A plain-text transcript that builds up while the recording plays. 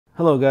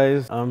Hello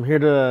guys, I'm here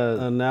to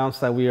announce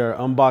that we are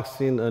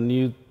unboxing a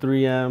new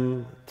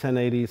 3M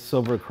 1080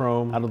 silver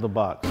chrome out of the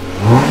box.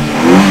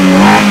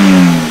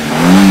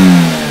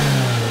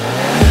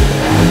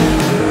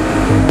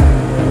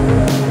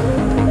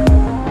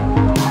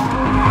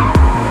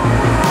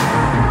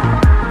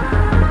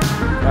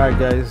 Alright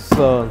guys,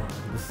 so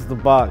this is the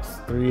box,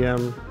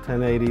 3M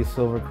 1080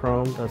 silver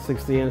chrome,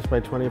 60 inch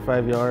by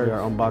 25 yards. We are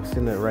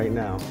unboxing it right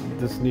now.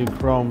 This new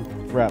chrome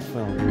wrap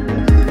film.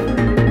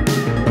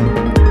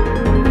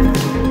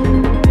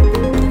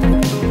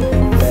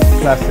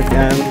 Plastic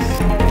ends.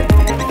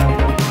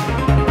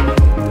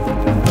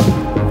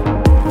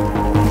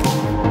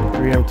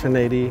 .3M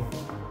 1080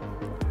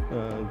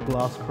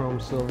 gloss chrome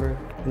silver,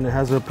 and it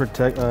has a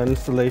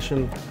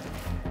installation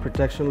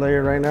protection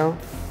layer right now.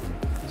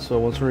 So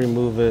once we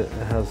remove it,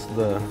 it has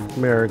the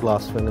mirror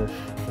gloss finish.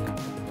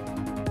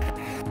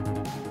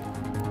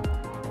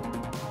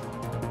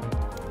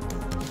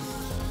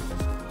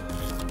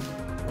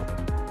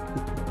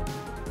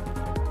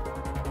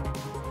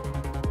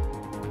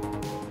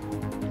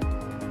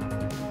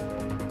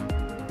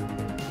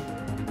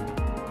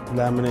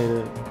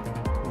 Laminated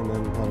and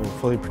then have it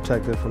fully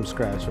protected from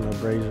scratch and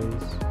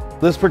abrasions.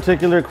 This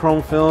particular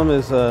chrome film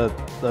is a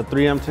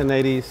 3M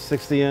 1080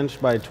 60 inch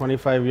by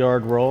 25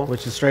 yard roll,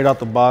 which is straight out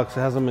the box.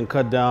 It hasn't been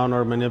cut down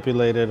or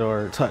manipulated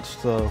or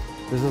touched. So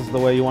this is the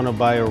way you want to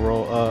buy a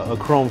roll. A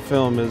chrome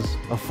film is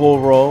a full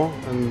roll,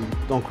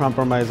 and don't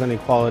compromise any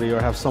quality or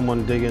have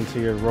someone dig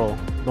into your roll.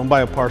 Don't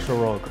buy a partial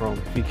roll of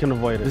chrome if you can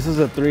avoid it. This is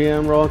a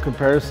 3M roll in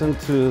comparison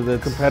to the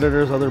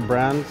competitors, other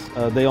brands.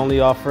 They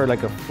only offer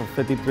like a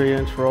 53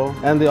 inch roll,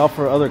 and they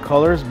offer other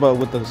colors, but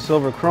with the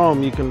silver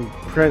chrome, you can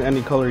print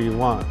any color you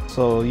want.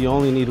 So you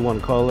only need one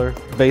color,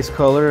 base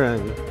color,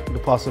 and the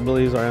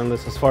possibilities are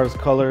endless. As far as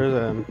colors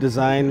and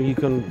design, you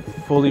can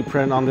fully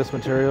print on this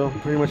material,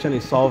 pretty much any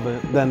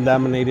solvent, then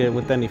laminate it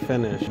with any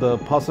finish. The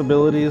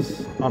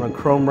possibilities on a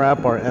chrome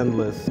wrap are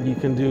endless. You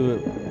can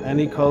do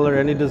any color,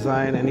 any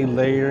design, any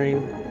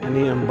layering,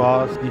 any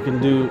emboss. You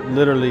can do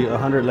literally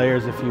 100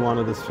 layers if you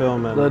wanted this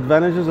film. And the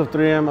advantages of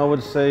 3M, I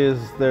would say, is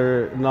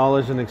their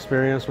knowledge and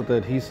experience with the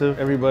adhesive.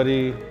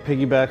 Everybody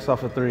piggybacks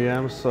off of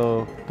 3M,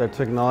 so their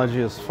technology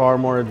is far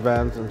more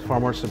advanced and far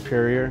more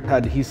superior.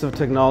 Adhesive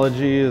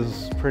technology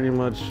is pretty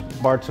much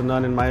bar to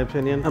none in my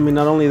opinion. I mean,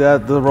 not only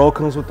that, the roll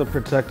comes with a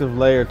protective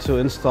layer to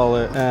install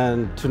it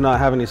and to not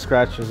have any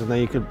scratches, and then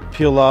you could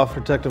peel off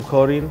protective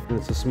coating and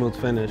it's a smooth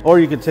finish. Or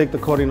you could take the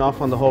coating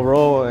off on the whole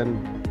roll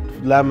and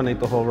laminate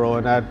the whole roll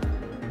and add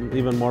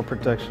even more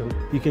protection.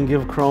 You can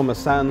give chrome a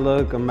satin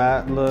look, a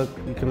matte look.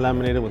 You can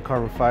laminate it with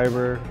carbon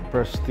fiber,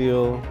 brushed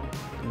steel,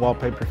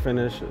 wallpaper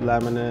finish,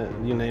 laminate,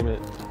 you name it.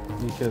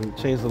 You can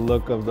change the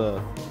look of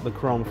the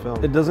chrome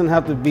film. It doesn't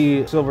have to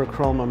be silver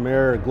chrome, a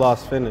mirror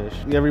gloss finish.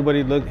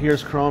 Everybody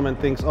hears chrome and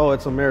thinks, oh,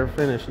 it's a mirror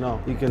finish.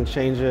 No, you can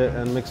change it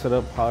and mix it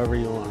up however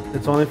you want.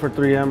 It's only for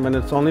 3M and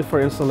it's only for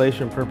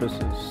installation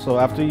purposes. So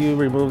after you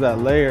remove that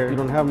layer, you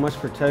don't have much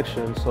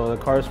protection. So the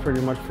car is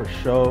pretty much for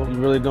show. You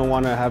really don't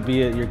want to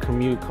be it your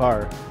commute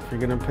car. If you're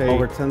gonna pay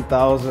over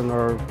 $10,000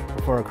 or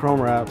for a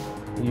chrome wrap,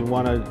 you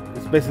want to,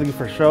 it's basically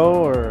for show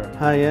or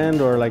high-end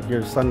or like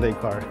your Sunday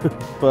car.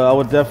 But I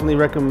would definitely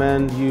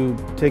recommend you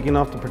taking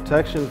off the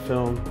protection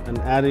film and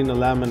adding a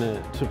laminate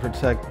to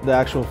protect the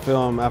actual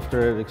film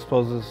after it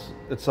exposes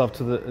itself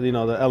to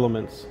the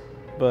elements.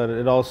 But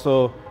it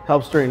also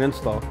helps during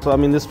install. So I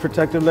mean, this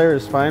protective layer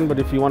is fine, but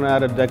if you want to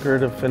add a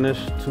decorative finish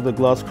to the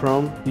gloss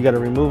chrome, you got to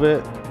remove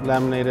it,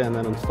 laminate it, and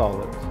then install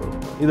it. So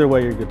either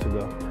way, you're good to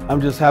go. I'm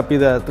just happy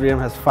that 3M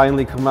has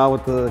finally come out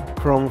with the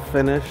chrome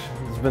finish.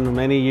 It's been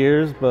many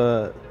years,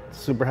 but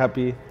super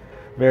happy,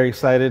 very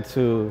excited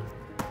to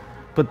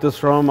put this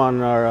chrome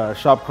on our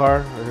shop car,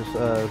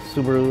 our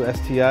Subaru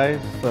STI,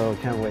 so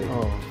can't wait.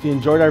 If you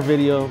enjoyed our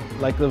video,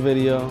 like the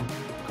video,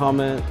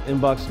 comment,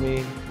 inbox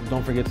me,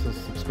 don't forget to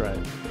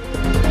subscribe.